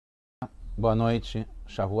Boa noite,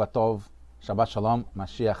 Shavua Tov, Shabbat Shalom,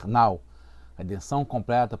 Mashiach Now. A redenção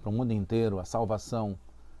completa para o mundo inteiro, a salvação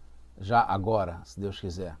já agora, se Deus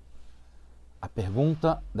quiser. A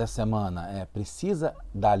pergunta da semana é: precisa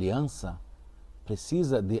da aliança?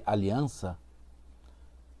 Precisa de aliança?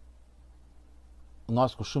 O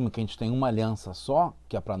nosso costume é que a gente tem uma aliança só,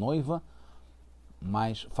 que é para a noiva,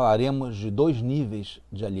 mas falaremos de dois níveis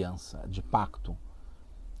de aliança, de pacto.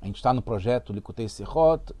 A gente está no projeto Likutei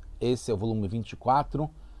Sichot, esse é o volume 24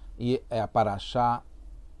 e é a Parashá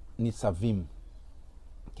Nitsavim,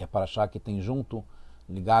 que é a Parashá que tem junto,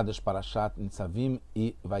 ligadas Parashá Nitsavim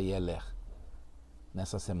e Vayeler,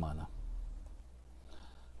 nessa semana.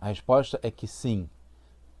 A resposta é que sim,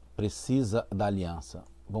 precisa da aliança.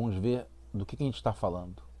 Vamos ver do que a gente está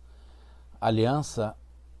falando. A aliança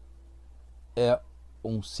é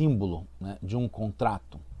um símbolo, né, de um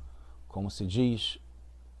contrato. Como se diz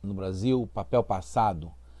no Brasil, papel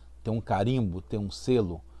passado, tem um carimbo, tem um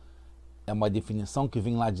selo, é uma definição que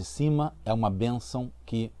vem lá de cima, é uma bênção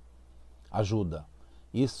que ajuda.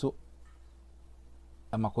 Isso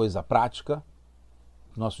é uma coisa prática,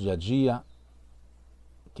 no nosso dia a dia,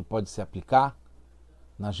 que pode se aplicar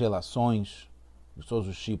nas relações de todos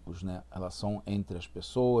os tipos, né? Relação entre as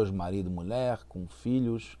pessoas, marido e mulher, com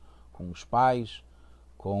filhos, com os pais,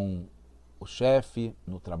 com o chefe,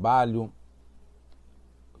 no trabalho,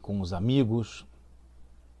 com os amigos,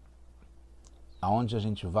 aonde a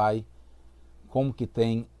gente vai,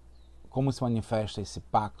 como se manifesta esse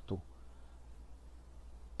pacto,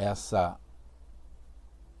 essa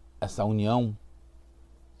união,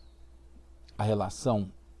 a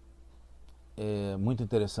relação. É muito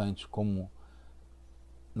interessante, como,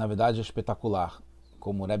 na verdade, é espetacular,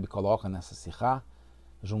 como o Rebbe coloca nessa sirá,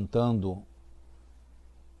 juntando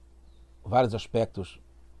vários aspectos,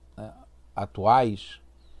 né, atuais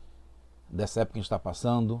dessa época que a gente está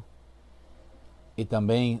passando, e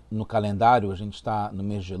também no calendário. A gente está no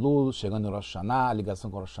mês de Elul, chegando em Rosh Hashanah, a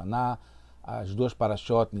ligação com Rosh Hashanah, as duas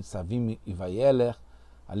Parashot, Nitsavim e Vayeler,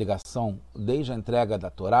 a ligação desde a entrega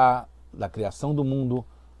da Torá, da criação do mundo,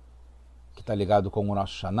 que está ligado com o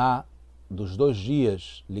Rosh Hashanah, dos 2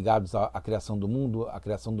 dias ligados à criação do mundo, a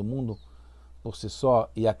criação do mundo por si só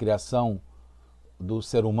e a criação do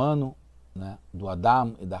ser humano, né, do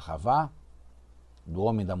Adam e da Havá, do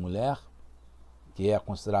homem e da mulher, que é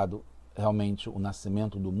considerado realmente o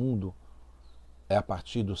nascimento do mundo, é a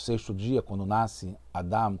partir do 6º dia, quando nasce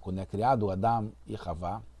Adam, quando é criado Adam e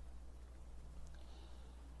Havá.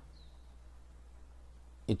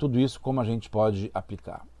 E tudo isso como a gente pode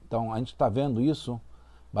aplicar. Então a gente está vendo isso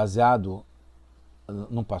baseado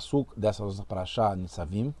num passuk dessa nossa Parashá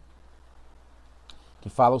Nitsavim, que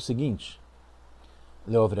fala o seguinte: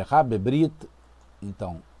 Leovrecha bebrit.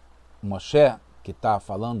 Então Moshe, que está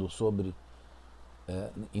falando sobre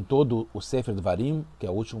em todo o Sefer Dvarim, que é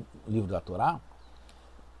o último livro da Torá,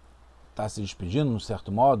 está se despedindo, de um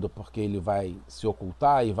certo modo, porque ele vai se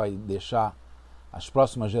ocultar e vai deixar as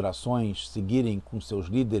próximas gerações seguirem com seus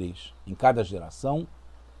líderes em cada geração.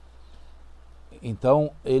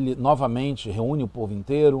 Então ele novamente reúne o povo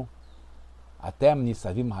inteiro. Até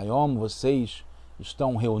Nitsavim Hayom, vocês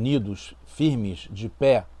estão reunidos, firmes, de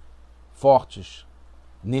pé, fortes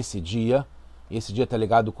nesse dia. Esse dia está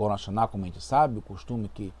ligado com o Rosh Hashanah, como a gente sabe, o costume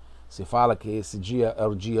que se fala que esse dia é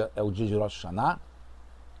o dia de Rosh Hashanah,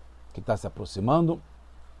 que está se aproximando.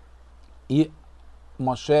 E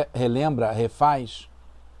Moshe relembra, refaz,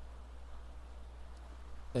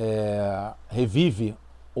 revive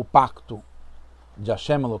o pacto de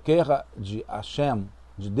Hashem Elokecha, de Hashem,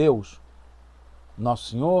 de Deus,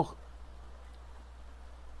 Nosso Senhor,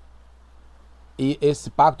 e esse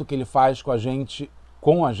pacto que ele faz com a gente,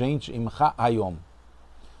 Imcha Hayom,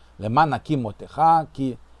 Leman Hakim Otecha,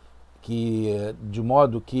 que de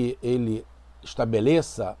modo que ele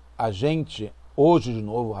estabeleça a gente hoje de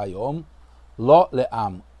novo, Hayom, Lo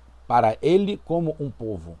Leam, para ele como um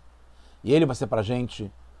povo. E ele vai ser para a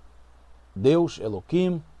gente Deus,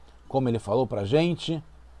 Elohim, como ele falou para a gente,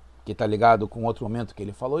 que está ligado com outro momento que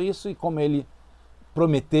ele falou isso, e como ele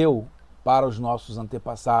prometeu para os nossos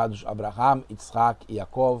antepassados, Abraham, Yitzhak e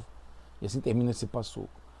Yaakov. E assim termina esse passuk.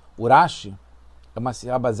 O Rashi, é uma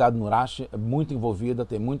sirá baseada no Rashi, é muito envolvida,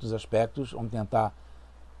 tem muitos aspectos.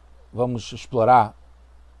 Vamos explorar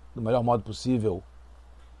do melhor modo possível,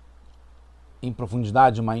 em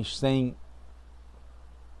profundidade, mas sem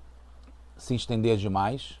se estender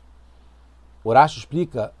demais. O Rashi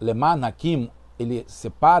explica, Leman Hakim, ele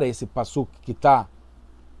separa esse passuk que está,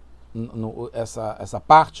 essa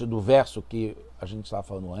parte do verso que a gente estava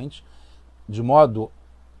falando antes, de modo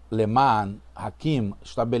Leman Hakim,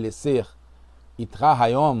 estabelecer Itra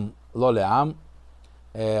Hayom Lo Leam,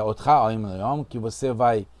 que você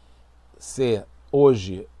vai ser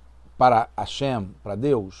hoje para Hashem, para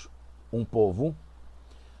Deus, um povo.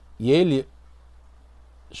 E ele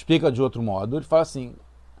explica de outro modo, ele fala assim,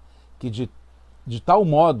 que de tal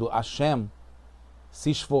modo Hashem se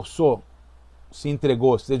esforçou, se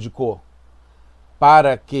entregou, se dedicou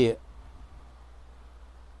para que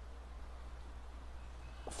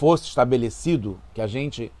fosse estabelecido, que a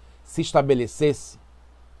gente se estabelecesse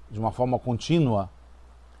de uma forma contínua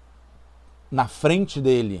na frente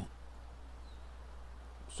dele.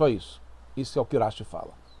 Só isso. Isso é o que Urashi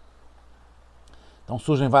fala. Então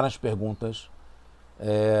surgem várias perguntas.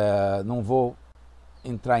 Não vou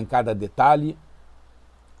entrar em cada detalhe,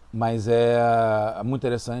 mas é muito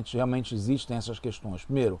interessante. Realmente existem essas questões.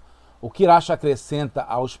 Primeiro, o que Urashi acrescenta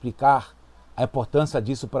ao explicar a importância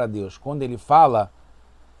disso para Deus? Quando ele fala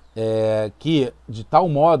que de tal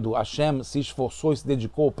modo Hashem se esforçou e se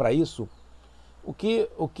dedicou para isso, o que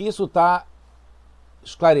isso está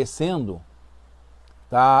esclarecendo,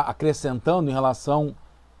 está acrescentando em relação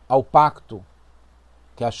ao pacto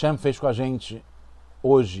que Hashem fez com a gente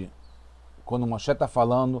hoje, quando Moshe está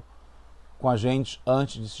falando com a gente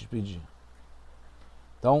antes de se despedir.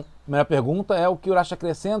 Então, a primeira pergunta é o que Urashi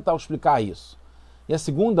acrescenta ao explicar isso. E a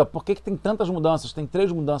segunda, por que tem tantas mudanças? Tem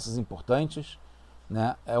 3 mudanças importantes.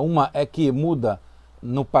 Né? Uma é que muda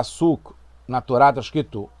no Pasuk, na Torá está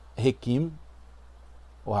escrito Rekim,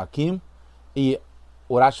 ou Hakim, e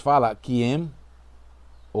Urashi fala Kiem,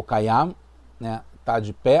 ou Kayam, né? Tá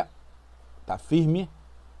de pé, está firme,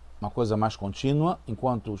 uma coisa mais contínua,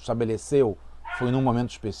 enquanto estabeleceu foi num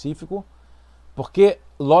momento específico. Porque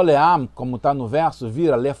Loleam, como está no verso,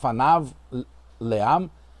 vira Lefanav Leam,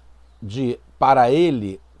 de para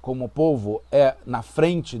ele, como povo, é na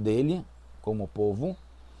frente dele, como povo.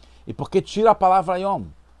 E porque tira a palavra Yom,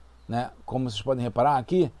 né? Como vocês podem reparar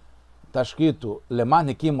aqui, está escrito Leman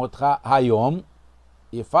Hekim Otra Hayom,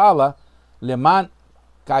 e fala Leman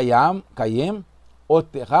Kayem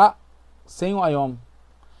Oterra sem o Hayom.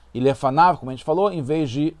 E Lefanav, como a gente falou, em vez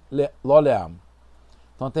de Loleam.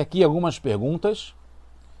 Então tem aqui algumas perguntas,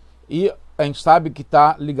 e a gente sabe que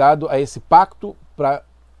está ligado a esse pacto para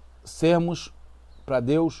sermos, para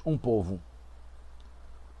Deus, um povo,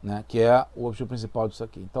 né? Que é o objetivo principal disso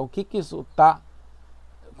aqui. Então o que isso está,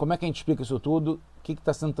 como é que a gente explica isso tudo, o que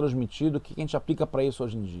está sendo transmitido, o que a gente aplica para isso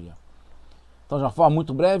hoje em dia? Então, de uma forma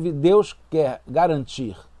muito breve, Deus quer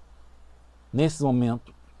garantir, nesse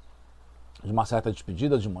momento de uma certa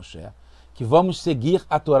despedida de Moshe, que vamos seguir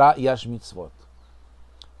a Torá e as mitzvot.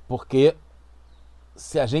 Porque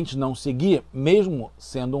se a gente não seguir, mesmo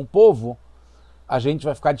sendo um povo, a gente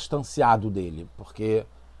vai ficar distanciado dele. Porque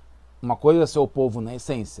uma coisa é ser o povo na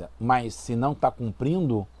essência, mas se não está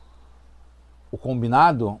cumprindo o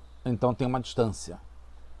combinado, então tem uma distância.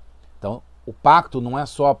 Então, o pacto não é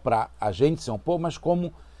só para a gente ser um povo, mas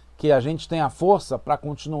como que a gente tenha força para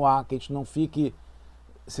continuar, que a gente não fique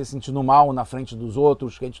se sentindo mal na frente dos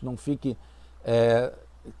outros, que a gente não fique,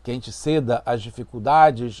 que a gente ceda às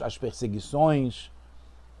dificuldades, às perseguições,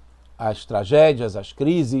 às tragédias, às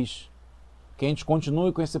crises, que a gente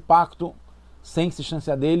continue com esse pacto sem se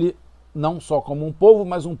distanciar dele, não só como um povo,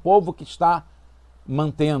 mas um povo que está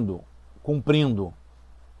mantendo, cumprindo,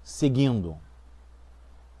 seguindo.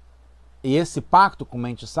 E esse pacto, como a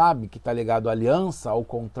gente sabe, que está ligado à aliança, ao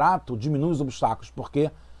contrato, diminui os obstáculos,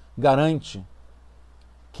 porque garante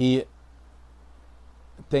que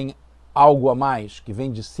tem algo a mais, que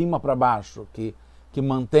vem de cima para baixo, que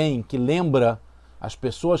mantém, que lembra as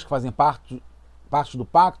pessoas que fazem parte do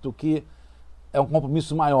pacto, que é um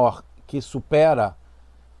compromisso maior, que supera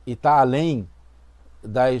e está além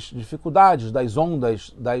das dificuldades, das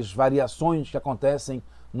ondas, das variações que acontecem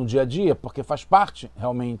no dia a dia, porque faz parte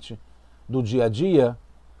realmente do dia a dia,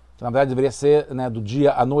 que na verdade deveria ser, né, do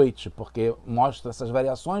dia à noite, porque mostra essas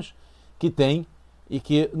variações que tem e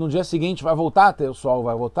que no dia seguinte vai voltar a ter o sol,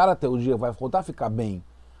 vai voltar a ter o dia, vai voltar a ficar bem.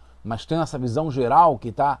 Mas tem essa visão geral que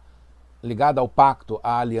está ligada ao pacto,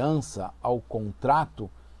 à aliança, ao contrato,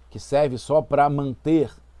 que serve só para manter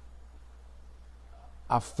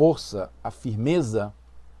a força, a firmeza,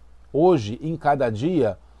 hoje, em cada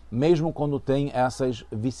dia, mesmo quando tem essas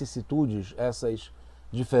vicissitudes, essas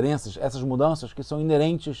diferenças, essas mudanças que são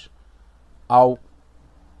inerentes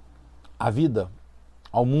à vida,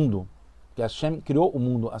 ao mundo, que Hashem criou o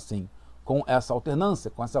mundo assim, com essa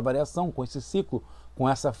alternância, com essa variação, com esse ciclo, com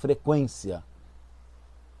essa frequência.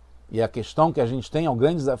 E a questão que a gente tem, é o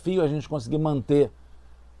grande desafio, é a gente conseguir manter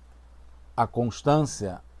a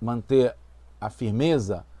constância, manter a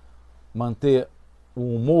firmeza, manter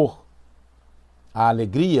o humor, a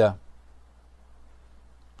alegria,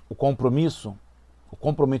 o compromisso, o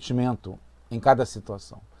comprometimento em cada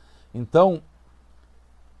situação. Então,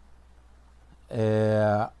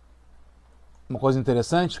 uma coisa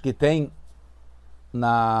interessante que tem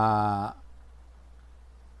na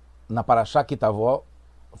Parashá Kitavó,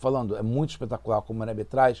 falando, é muito espetacular como o Rebbe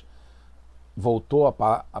traz, voltou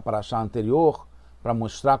a Parashá anterior para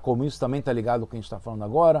mostrar como isso também está ligado com o que a gente está falando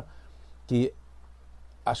agora, que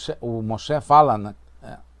o Moshe fala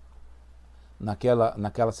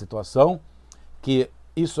naquela situação que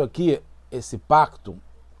isso aqui, esse pacto,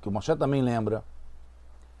 que o Moshe também lembra,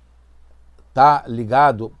 está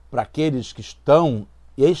ligado para aqueles que estão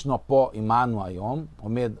Yeshnopó Imanu Ayom,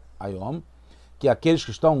 Omed Ayom, que aqueles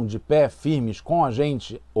que estão de pé firmes com a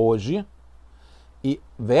gente hoje, e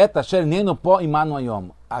Ve'et Asher Nenu Pó Imanu Ayom,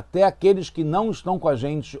 até aqueles que não estão com a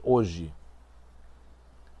gente hoje.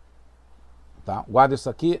 Tá? Guarda isso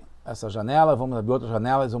aqui, essa janela, vamos abrir outras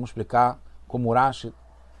janelas, vamos explicar como o Rashi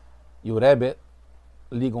e o Rebbe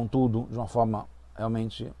ligam tudo de uma forma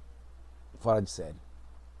realmente fora de série.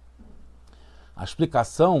 A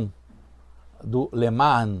explicação do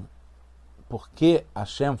Leman, por que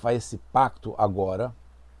Hashem faz esse pacto agora,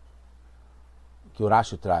 que o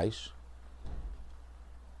Rashi traz,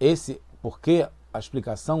 esse porquê, a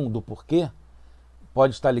explicação do porquê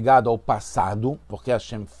pode estar ligado ao passado, porque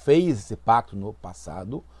Hashem fez esse pacto no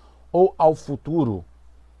passado, ou ao futuro,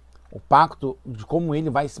 o pacto de como ele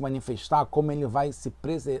vai se manifestar, como ele vai se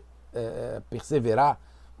perseverar,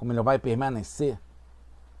 como ele vai permanecer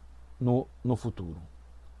no futuro.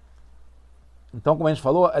 Então, como a gente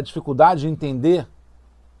falou, a dificuldade de entender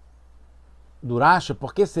do Rashi,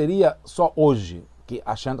 por que seria só hoje que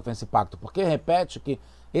Hashem está fazendo esse pacto? Porque repete que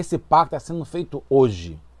esse pacto está sendo feito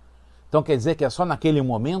hoje. Então quer dizer que é só naquele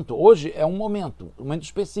momento? Hoje é um momento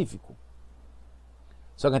específico.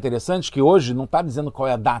 Só que é interessante que hoje não está dizendo qual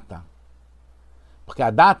é a data. Porque a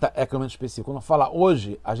data é aquele momento específico. Quando fala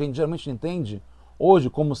hoje, a gente geralmente entende hoje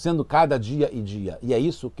como sendo cada dia e dia. E é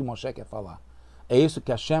isso que Moshe quer falar. É isso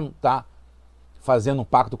que Hashem está fazendo um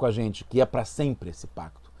pacto com a gente, que é para sempre esse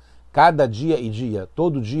pacto. Cada dia e dia,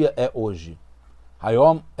 todo dia é hoje.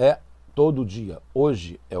 Hayom é todo dia.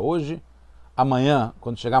 Hoje é hoje. Amanhã,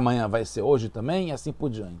 quando chegar amanhã, vai ser hoje também e assim por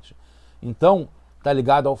diante. Então, está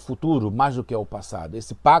ligado ao futuro mais do que ao passado.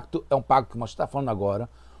 Esse pacto é um pacto que nós estamos falando agora,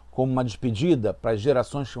 como uma despedida para as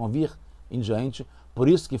gerações que vão vir em diante. Por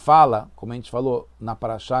isso que fala, como a gente falou na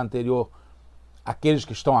Parashá anterior, aqueles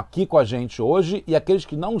que estão aqui com a gente hoje e aqueles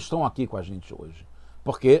que não estão aqui com a gente hoje.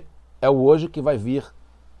 Porque é o hoje que vai vir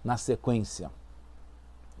na sequência.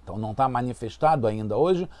 Então não está manifestado ainda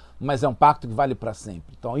hoje, mas é um pacto que vale para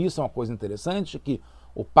sempre. Então isso é uma coisa interessante, que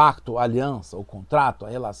o pacto, a aliança, o contrato, a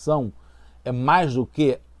relação é mais do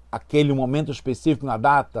que aquele momento específico na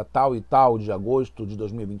data tal e tal de agosto de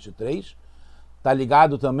 2023. Está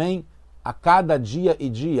ligado também a cada dia e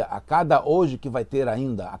dia, a cada hoje que vai ter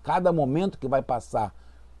ainda, a cada momento que vai passar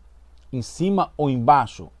em cima ou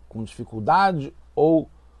embaixo, com dificuldade ou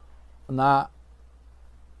na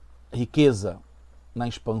riqueza, na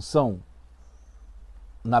expansão,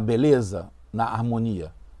 na beleza, na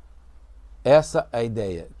harmonia. Essa é a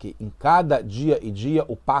ideia, que em cada dia e dia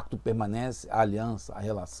o pacto permanece, a aliança, a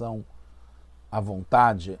relação, a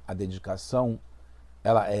vontade, a dedicação,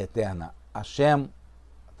 ela é eterna. Hashem,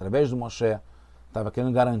 através do Moshe, estava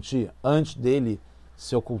querendo garantir, antes dele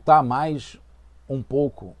se ocultar mais um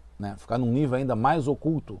pouco, né, ficar num nível ainda mais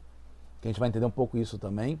oculto, que a gente vai entender um pouco isso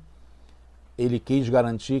também, ele quis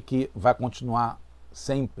garantir que vai continuar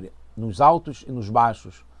sempre nos altos e nos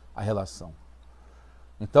baixos a relação.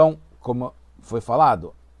 Então, como foi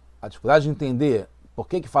falado, a dificuldade de entender por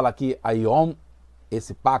que fala aqui a Yom,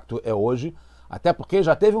 esse pacto é hoje, até porque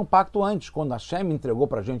já teve um pacto antes, quando Hashem entregou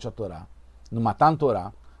para a gente a Torá. No Matan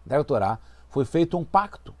Torá, da Torá, foi feito um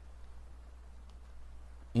pacto.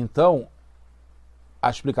 Então, a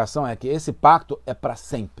explicação é que esse pacto é para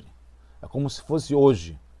sempre. É como se fosse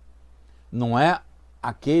hoje. Não é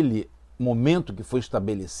aquele momento que foi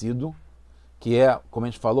estabelecido, que é, como a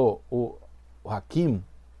gente falou, o Hakim,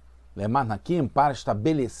 Leman Hakim, para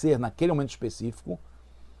estabelecer naquele momento específico,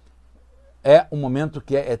 é um momento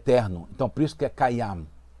que é eterno. Então, por isso que é Kayam.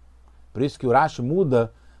 Por isso que o Rashi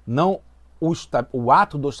muda não o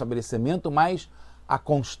ato do estabelecimento, mas a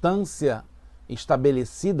constância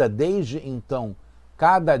estabelecida desde então,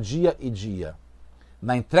 cada dia e dia.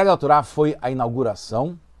 Na entrega da Torá foi a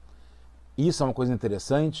inauguração. Isso é uma coisa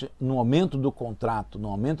interessante. No momento do contrato, no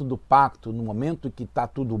momento do pacto, no momento que está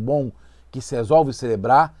tudo bom, que se resolve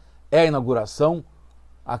celebrar, é a inauguração.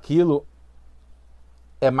 Aquilo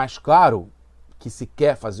é mais claro que se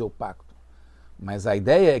quer fazer o pacto. Mas a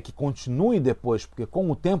ideia é que continue depois, porque com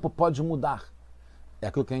o tempo pode mudar. É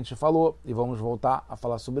aquilo que a gente falou e vamos voltar a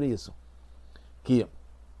falar sobre isso. que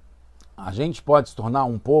a gente pode se tornar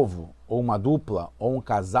um povo, ou uma dupla, ou um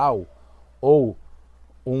casal, ou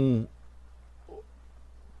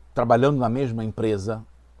trabalhando na mesma empresa,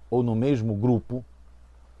 ou no mesmo grupo,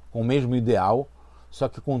 com o mesmo ideal, só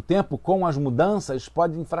que com o tempo, com as mudanças,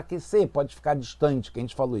 pode enfraquecer, pode ficar distante, que a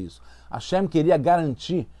gente falou isso. Hashem queria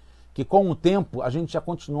garantir que com o tempo a gente ia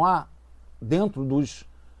continuar dentro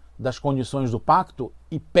das condições do pacto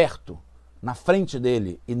e perto, na frente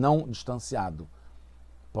dele, e não distanciado.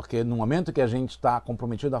 Porque no momento que a gente está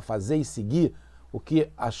comprometido a fazer e seguir o que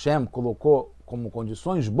Hashem colocou como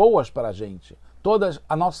condições boas para a gente, todas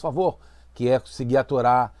a nosso favor, que é seguir a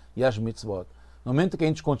Torá e as mitzvot. No momento que a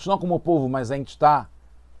gente continua como povo, mas a gente está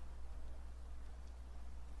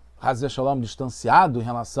Haz Shalom distanciado em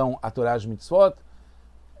relação a Torá e as mitzvot,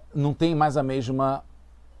 não tem mais a mesma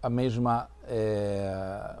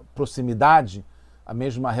proximidade, a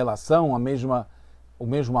mesma relação, o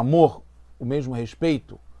mesmo amor, o mesmo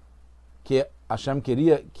respeito que Hashem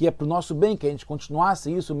queria, que é para o nosso bem, que a gente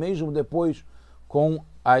continuasse isso mesmo depois com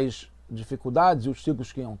as dificuldades e os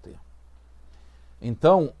ciclos que iam ter.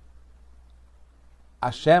 Então,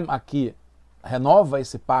 Hashem aqui renova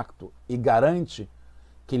esse pacto e garante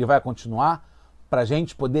que ele vai continuar para a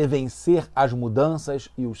gente poder vencer as mudanças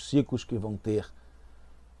e os ciclos que vão ter.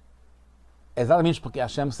 Exatamente porque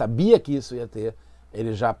Hashem sabia que isso ia ter,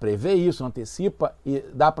 ele já prevê isso, antecipa e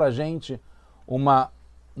dá para a gente uma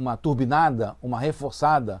turbinada, uma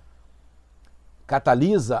reforçada,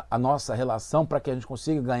 catalisa a nossa relação para que a gente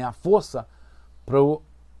consiga ganhar força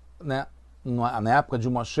na época de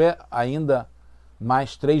Moshe, ainda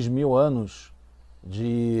mais 3.000 anos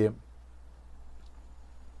de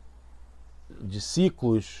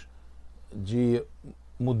ciclos, de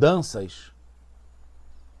mudanças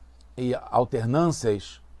e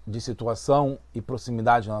alternâncias de situação e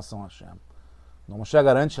proximidade em relação a Hashem. Então, Moshe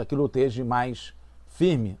garante que aquilo esteja mais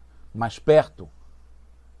firme, mais perto,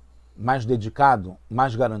 mais dedicado,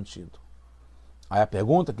 mais garantido. Aí a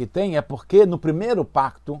pergunta que tem é por que no primeiro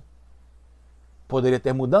pacto poderia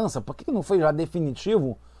ter mudança? Por que não foi já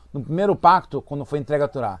definitivo no primeiro pacto, quando foi entregue a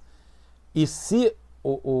Torá? E se,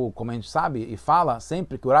 como a gente sabe e fala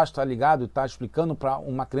sempre, que o Urash está ligado e está explicando para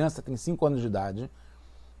uma criança que tem 5 anos de idade,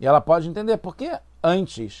 e ela pode entender por que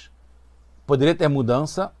antes poderia ter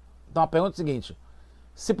mudança. Então a pergunta é a seguinte: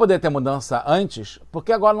 se poderia ter mudança antes, por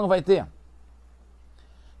que agora não vai ter?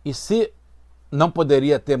 E se não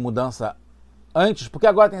poderia ter mudança antes, por que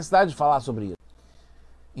agora tem necessidade de falar sobre isso?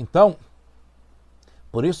 Então,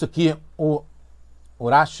 por isso que o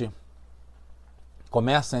Urashi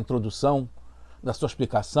começa a introdução da sua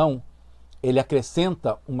explicação, ele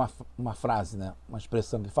acrescenta uma frase, uma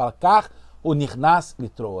expressão que fala Kar o Nirnas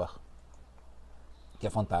Litroar, que é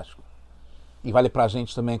fantástico. E vale para a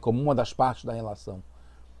gente também como uma das partes da relação.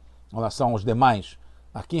 Em relação aos demais,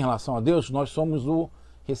 aqui em relação a Deus, nós somos o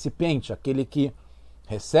recipiente, aquele que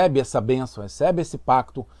recebe essa bênção, recebe esse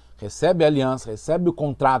pacto, recebe a aliança, recebe o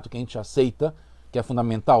contrato que a gente aceita, que é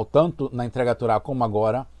fundamental tanto na entrega à Torá como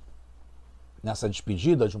agora, nessa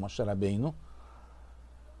despedida de Moshe Rabbeinu,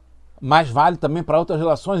 mas vale também para outras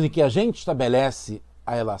relações em que a gente estabelece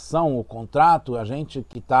a relação, o contrato, a gente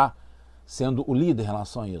que está sendo o líder em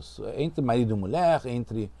relação a isso, entre marido e mulher,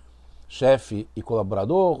 entre chefe e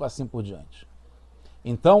colaborador, assim por diante.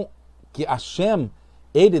 Então, que Hashem,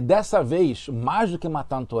 ele dessa vez, mais do que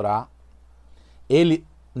matar a Torá, ele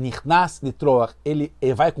Nirnas Litroar, ele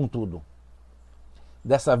vai com tudo.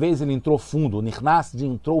 Dessa vez ele entrou fundo, Nirnas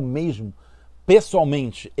entrou mesmo,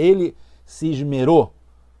 pessoalmente, ele se esmerou,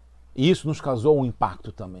 e isso nos causou um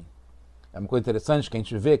impacto também. É uma coisa interessante que a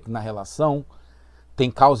gente vê que na relação tem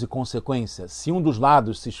causa e consequência. Se um dos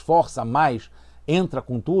lados se esforça mais, entra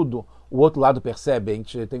com tudo, o outro lado percebe. A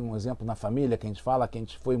gente tem um exemplo na família que a gente fala que a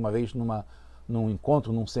gente foi uma vez num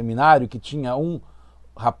encontro, num seminário, que tinha um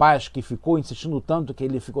rapaz que ficou insistindo tanto, que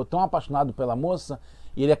ele ficou tão apaixonado pela moça,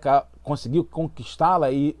 e ele conseguiu conquistá-la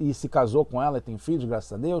e se casou com ela e tem filhos,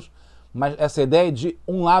 graças a Deus. Mas essa ideia de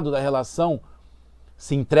um lado da relação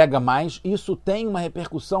se entrega mais, isso tem uma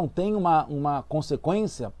repercussão, tem uma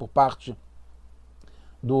consequência por parte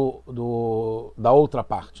da outra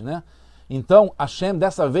parte, Então, Hashem,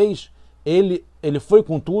 dessa vez, ele foi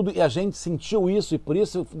com tudo e a gente sentiu isso, e por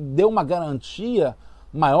isso deu uma garantia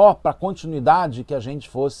maior para a continuidade, que a gente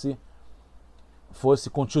fosse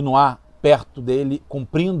continuar perto dele,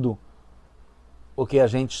 cumprindo o que a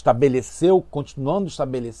gente estabeleceu, continuando a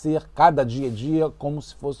estabelecer cada dia a dia como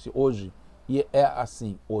se fosse hoje. E é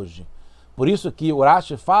assim hoje. Por isso que o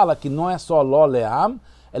Rashi fala que não é só Lo Le'am,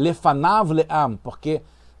 é Lefanav Le'am, porque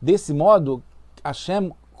desse modo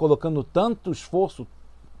Hashem colocando tanto esforço,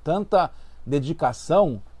 tanta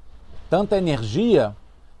dedicação tanta energia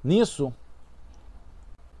nisso,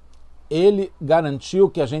 ele garantiu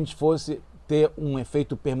que a gente fosse ter um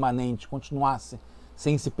efeito permanente, continuasse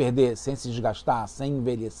sem se perder, sem se desgastar, sem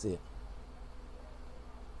envelhecer,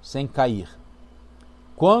 sem cair.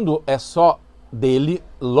 Quando é só dele,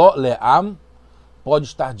 lo le'am, pode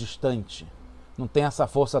estar distante, não tem essa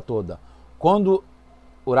força toda. Quando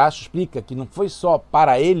o Rashi explica que não foi só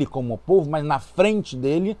para ele como povo, mas na frente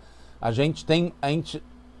dele, a gente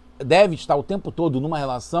deve estar o tempo todo numa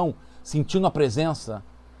relação, sentindo a presença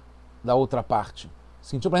da outra parte,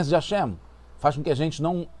 sentindo a presença de Hashem, faz com que a gente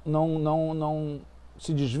não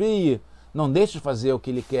se desvie, não deixe de fazer o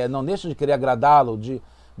que ele quer, não deixe de querer agradá-lo,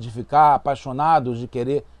 de ficar apaixonado, de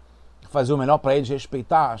querer fazer o melhor para ele, de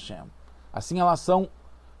respeitar Hashem. Assim, em relação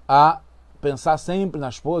a pensar sempre na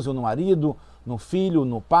esposa ou no marido, no filho,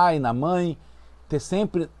 no pai, na mãe, ter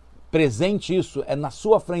sempre presente isso, é na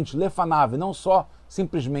sua frente, lefanav, não só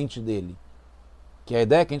simplesmente dele. Que é a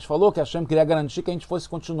ideia que a gente falou, que Hashem queria garantir que a gente fosse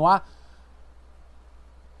continuar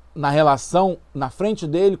na relação, na frente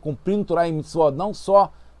dele, cumprindo Torá e Mitzvot, não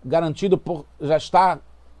só garantido por já estar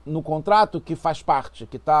no contrato que faz parte,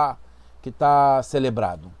 que tá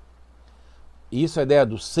celebrado. E isso é a ideia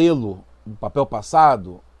do selo, do papel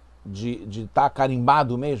passado, de estar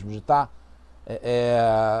carimbado mesmo, de estar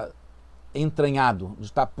entranhado, de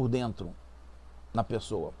estar por dentro na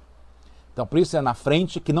pessoa. Então, por isso é na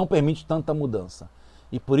frente que não permite tanta mudança.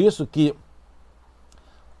 E por isso que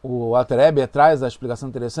o Alter Rebbe traz a explicação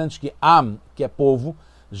interessante que Am, que é povo,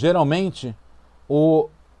 geralmente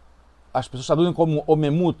as pessoas traduzem como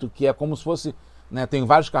omemuto, que é como se fosse, né, tem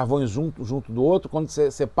vários carvões junto do outro, quando você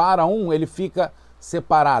separa um, ele fica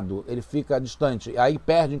separado, ele fica distante, aí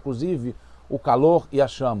perde inclusive o calor e a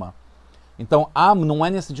chama. Então Am não é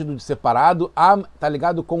nesse sentido de separado, Am está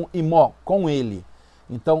ligado com Imó, com ele.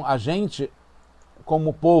 Então a gente,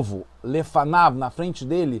 como povo, lefanav, na frente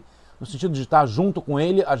dele, no sentido de estar junto com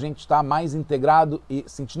ele, a gente está mais integrado e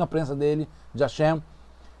sentindo a presença dele, de Hashem,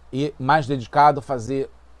 e mais dedicado a fazer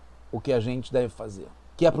o que a gente deve fazer,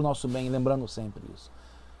 que é para o nosso bem, lembrando sempre isso.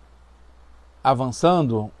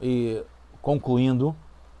 Avançando e concluindo,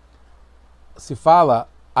 se fala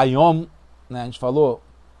Ayom, né, a gente falou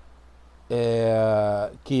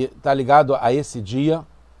que está ligado a esse dia,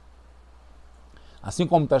 assim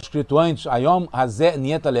como está escrito antes, Ayom Hazeh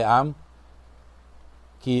Niet Le'am,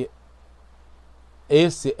 que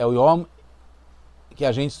esse é o Yom que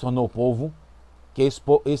a gente se tornou povo, que é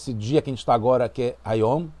esse dia que a gente está agora, que é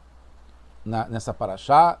Ayom, nessa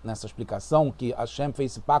parashá, nessa explicação, que Hashem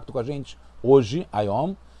fez esse pacto com a gente hoje,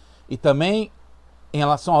 Ayom, e também em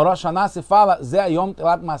relação ao Rosh Hashanah se fala Ze Ayom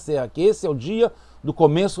Telat Maserah, que esse é o dia do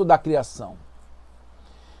começo da criação.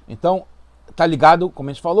 Então, está ligado, como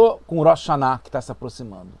a gente falou, com o Rosh Hashanah que está se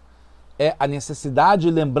aproximando. É a necessidade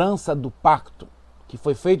e lembrança do pacto, que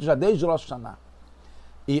foi feito já desde o Rosh Hashanah.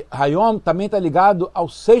 E Hayom também está ligado ao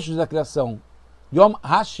sexto dia da criação, Yom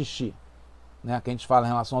HaShishi, né, que a gente fala em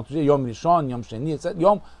relação ao outro dia, Yom Rishon, Yom Sheni, etc.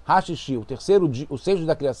 Yom HaShishi, o terceiro dia, o sexto dia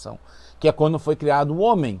da criação, que é quando foi criado o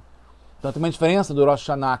homem. Então tem uma diferença do Rosh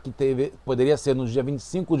Hashanah, que poderia ser no dia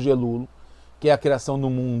 25 de Elul, que é a criação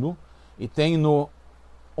do mundo, e tem no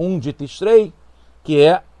 1 de Tishrei, que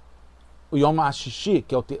é o Yom HaShishi,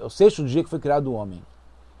 que é o sexto dia que foi criado o homem.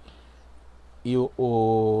 E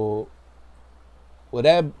o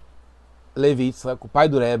Reb Levi, o pai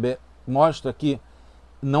do Rebbe, mostra que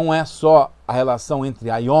não é só a relação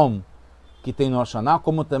entre Hayom, que tem no Rosh Hashanah,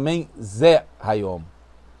 como também Zé Hayom.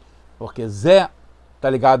 Porque Zé está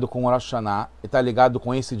ligado com o Rosh Hashanah e está ligado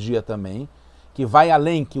com esse dia também, que vai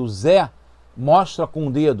além, que o Zé mostra com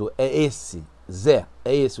o dedo, é esse, Zé,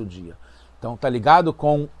 é esse o dia. Então está ligado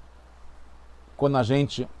com quando a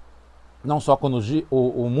gente, não só quando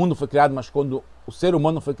o mundo foi criado, mas quando o ser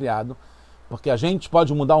humano foi criado, porque a gente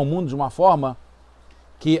pode mudar o mundo de uma forma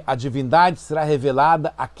que a divindade será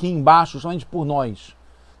revelada aqui embaixo, somente por nós.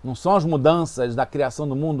 Não são as mudanças da criação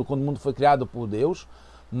do mundo, quando o mundo foi criado por Deus,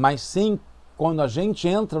 mas sim quando a gente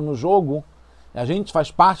entra no jogo, a gente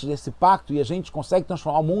faz parte desse pacto e a gente consegue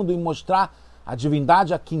transformar o mundo e mostrar a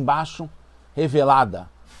divindade aqui embaixo revelada.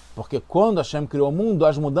 Porque quando Hashem criou o mundo,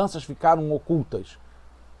 as mudanças ficaram ocultas.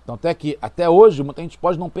 Então até hoje, muita gente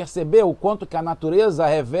pode não perceber o quanto que a natureza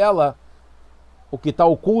revela o que está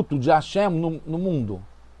oculto de Hashem no mundo.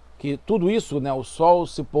 Que tudo isso, né, o sol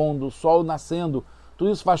se pondo, o sol nascendo,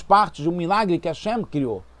 tudo isso faz parte de um milagre que Hashem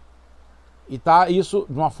criou. E está isso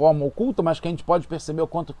de uma forma oculta, mas que a gente pode perceber o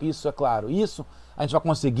quanto que isso é claro. Isso a gente vai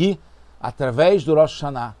conseguir através do Rosh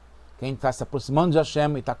Hashanah, que a gente está se aproximando de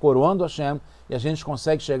Hashem e está coroando Hashem, e a gente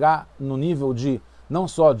consegue chegar no nível de, não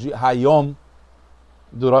só de Hayom,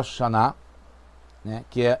 do Rosh Hashanah, né,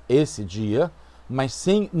 que é esse dia, mas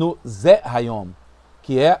sim no Zé Hayom,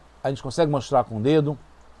 que é, a gente consegue mostrar com o dedo,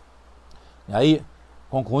 e aí,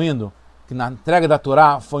 concluindo, que na entrega da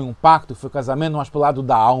Torá foi um pacto, foi um casamento, mas pelo lado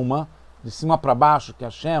da alma, de cima para baixo, que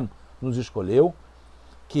Hashem nos escolheu,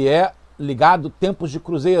 que é ligado tempos de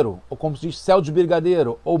cruzeiro, ou como se diz, céu de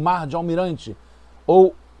brigadeiro, ou mar de almirante,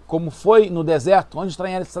 ou como foi no deserto, onde está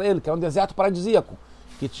em Israel, que é um deserto paradisíaco,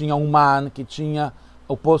 que tinha um man, que tinha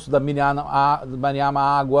o poço da Miriam, a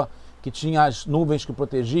água, que tinha as nuvens que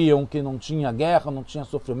protegiam, que não tinha guerra, não tinha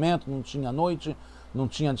sofrimento, não tinha noite, não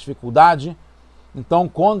tinha dificuldade. Então,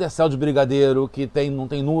 quando é céu de brigadeiro, que não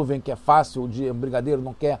tem nuvem, que é fácil, o brigadeiro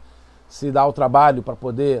não quer se dar o trabalho para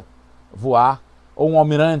poder voar, ou um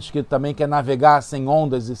almirante que também quer navegar sem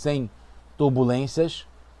ondas e sem turbulências,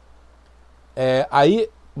 aí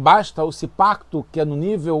basta esse pacto que é no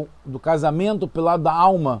nível do casamento pelo lado da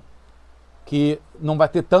alma, que não vai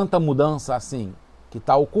ter tanta mudança assim, que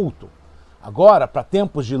está oculto. Agora, para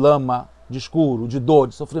tempos de lama, de escuro, de dor,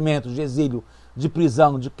 de sofrimento, de exílio, de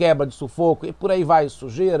prisão, de quebra, de sufoco, e por aí vai,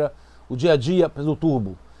 sujeira, o dia a dia pelo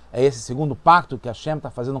turbo. É esse segundo pacto que Hashem está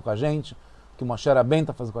fazendo com a gente, que Moshe Rabbeinu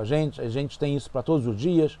está fazendo com a gente tem isso para todos os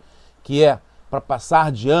dias, que é para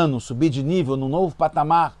passar de ano, subir de nível, num novo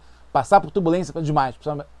patamar, passar por turbulência para demais,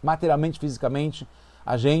 materialmente, fisicamente,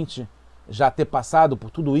 a gente já ter passado por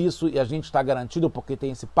tudo isso e a gente está garantido porque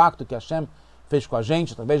tem esse pacto que Hashem fez com a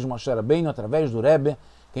gente, através de Moshe Rabbeinu, através do Rebbe,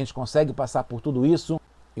 que a gente consegue passar por tudo isso.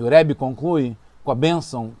 E o Rebbe conclui com a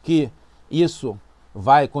bênção que isso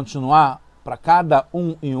vai continuar para cada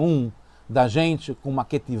um e um da gente com uma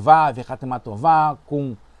ketivá, vechatimatová,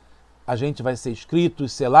 com a gente vai ser escrito e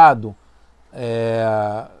selado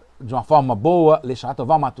de uma forma boa,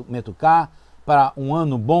 lechatová metuká, para um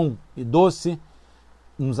ano bom e doce,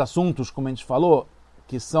 nos assuntos, como a gente falou,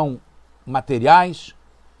 que são materiais,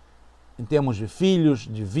 em termos de filhos,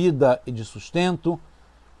 de vida e de sustento,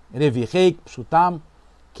 revirei, pshutam,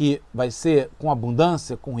 que vai ser com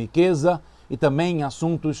abundância, com riqueza, e também em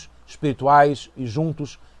assuntos espirituais e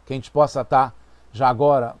juntos, que a gente possa estar já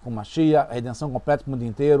agora com Mashiach, a redenção completa para o mundo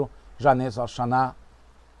inteiro, já nesse Al Shaná,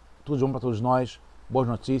 tudo de bom para todos nós, boas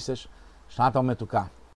notícias, Shana Tal Metuká.